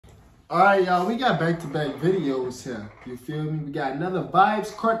All right, y'all, we got back-to-back videos here. You feel me? We got another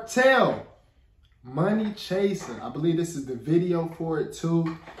Vybz Kartel, Money Chaser. I believe this is the video for it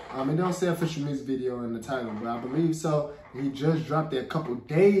too. It don't say official music video in the title, but I believe so. He just dropped it a couple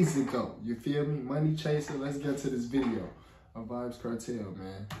days ago. You feel me? Money Chaser. Let's get to this video of Vybz Kartel,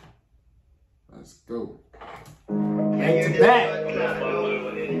 man. Let's go. Back to back.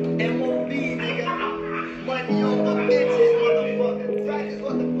 MOB, nigga. Money on the bitches, motherfucker. Practice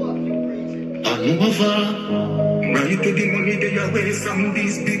what the fuck you preaching. Right to the money they away from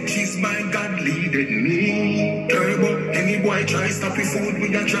these bitches, my God leaded me. Turbo, any boy try stop the food,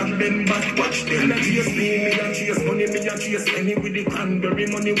 we a drop them back, watch them. Me a chase money, me a chase any with the cranberry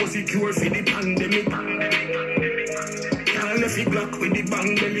money was the cure for the pandemic. Can't left it black with the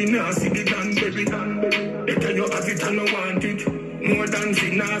bang belly, now see the danberry. Better you have it and no want it. More than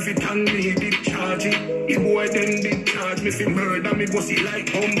finna it and me did charge it. The boy then did charge me for murder, me go see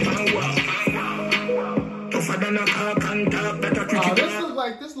like pump and wow. Tougher than a car can talk, better cricket. This look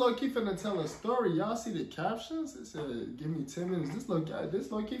like this low-key finna tell a story. Y'all see the captions? It said, give me 10 minutes. This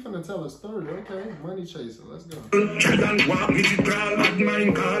low-key finna tell a story. Okay, Money Chaser, let's go. Try and walk me to crawl, bad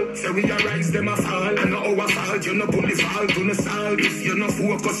mind call. Say we arise, them a fall. I know our fault, you no pull the fall to the salt. If you no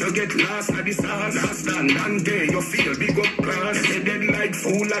focus, you get lost at the stars. Last and day, you feel big up cross. Say dead like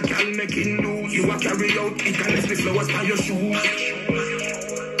fool, I can make it lose. You a carry out, it can lift the flowers by your shoes.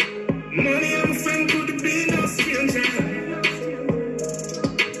 Money I'm a friend could be no stranger.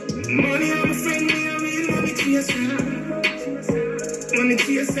 Money I'm a friend, me a real money chaser. Money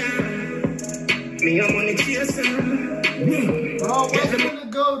chaser. Me a money chaser. Bro, what's gonna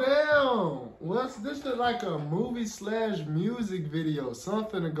go down? What's this? Look like a movie / music video.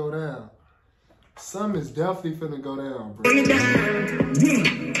 Something to go down. Some is definitely finna go down, bro. Money down.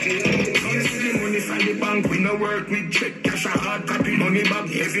 Money from the bank, we no work with check, cash a hard copy. Money back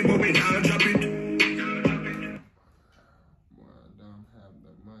heavy, but we not drop it. Boy, I don't have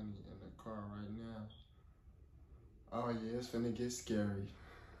the money in the car right now. Oh yeah, it's finna get scary.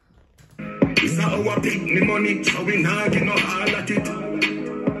 It's not our pick me money, so we not get no all at it.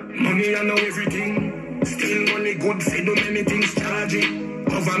 Money I know everything. Still money good for do many things, charge it.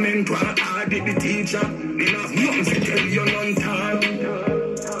 Government want audit the teacher. They have nothing to tell you none time.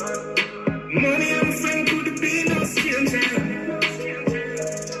 Money I'm a friend could be no stranger.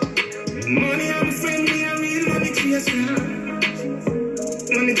 Money I'm a friend, me a real money chaser.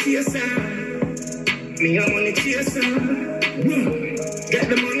 Money chaser. Me a money chaser. Get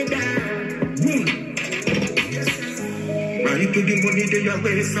the money down. Right to the money they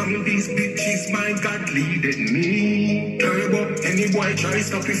away from these bitches, my God leaded me. Turbo, any boy try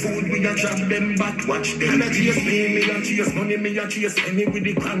stop the food, we a drop them back, watch them. And I chase me a chase money, me a chase any with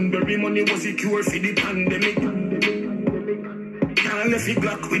the cranberry money was the cure for the pandemic. Can't left it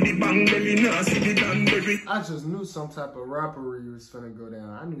black with the bang belly, now see the danberry. I just knew some type of robbery was finna go down.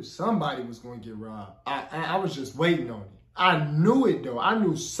 I knew somebody was gonna get robbed. I was just waiting on it. I knew it though. I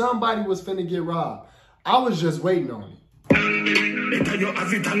knew somebody was finna get robbed. I was just waiting on it. Better you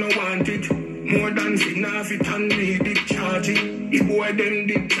have it and no want it. More than finna have it and me did charge it. The boy them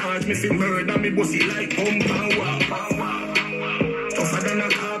did charge me for murder, me bossy like pump and wow. Tougher than a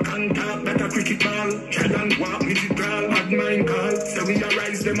car can talk, better cricket ball. Try and walk me to crawl, bad mind call. So we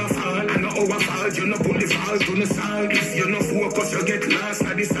arise, them a fall. I know our fault, you no pull the fall to the salt. If you no focus, you get lost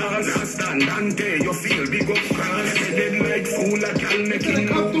at the stars. Last and day, you feel big up cross. Say dead like fool, I can make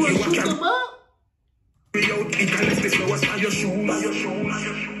it move. You a carry out, it can lift the flowers by your shoes.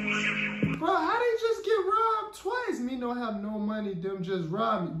 Bro, how they just get robbed twice? Me don't have no money, them just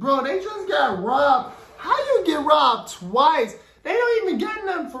robbed me. Bro, they just got robbed. How you get robbed twice? They don't even get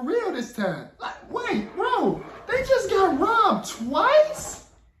nothing for real this time. Like, wait, bro, they just got robbed twice?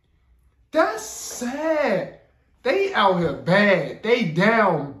 That's sad. They out here bad. They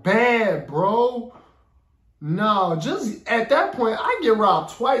down bad, bro. No, just at that point, I get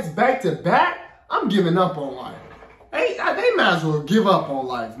robbed twice back to back. I'm giving up on life. They might as well give up on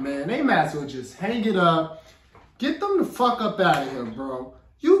life, man. They might as well just hang it up. Get them the fuck up out of here, bro.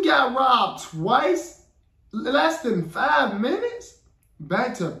 You got robbed twice? Less than 5 minutes?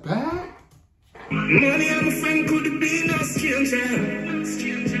 Back to back? Money I'm a friend could be no stranger.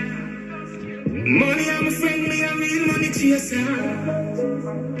 Money I'm a friend, me a real money chaser.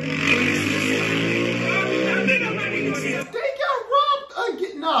 They got robbed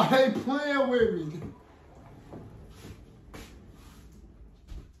again. Nah, they playing with me.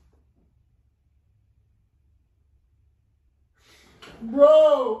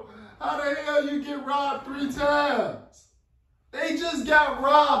 Bro, how the hell you get robbed 3 times? They just got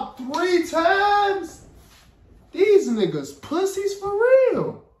robbed 3 times? These niggas pussies for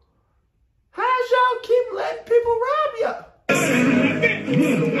real.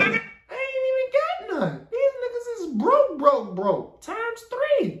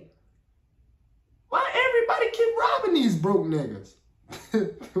 keep robbing these broke niggas.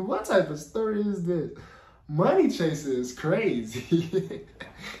 What type of story is this? Money chaser is crazy.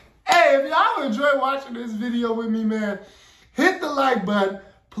 Hey, if y'all enjoy watching this video with me, man, hit the like button.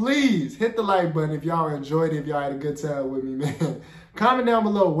 Please hit the like button if y'all enjoyed it, if y'all had a good time with me, man. Comment down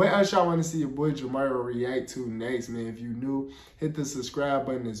below what else y'all want to see your boy Jamiro react to next, man. If you new, hit the subscribe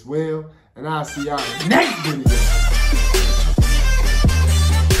button as well. And I'll see y'all in the next video.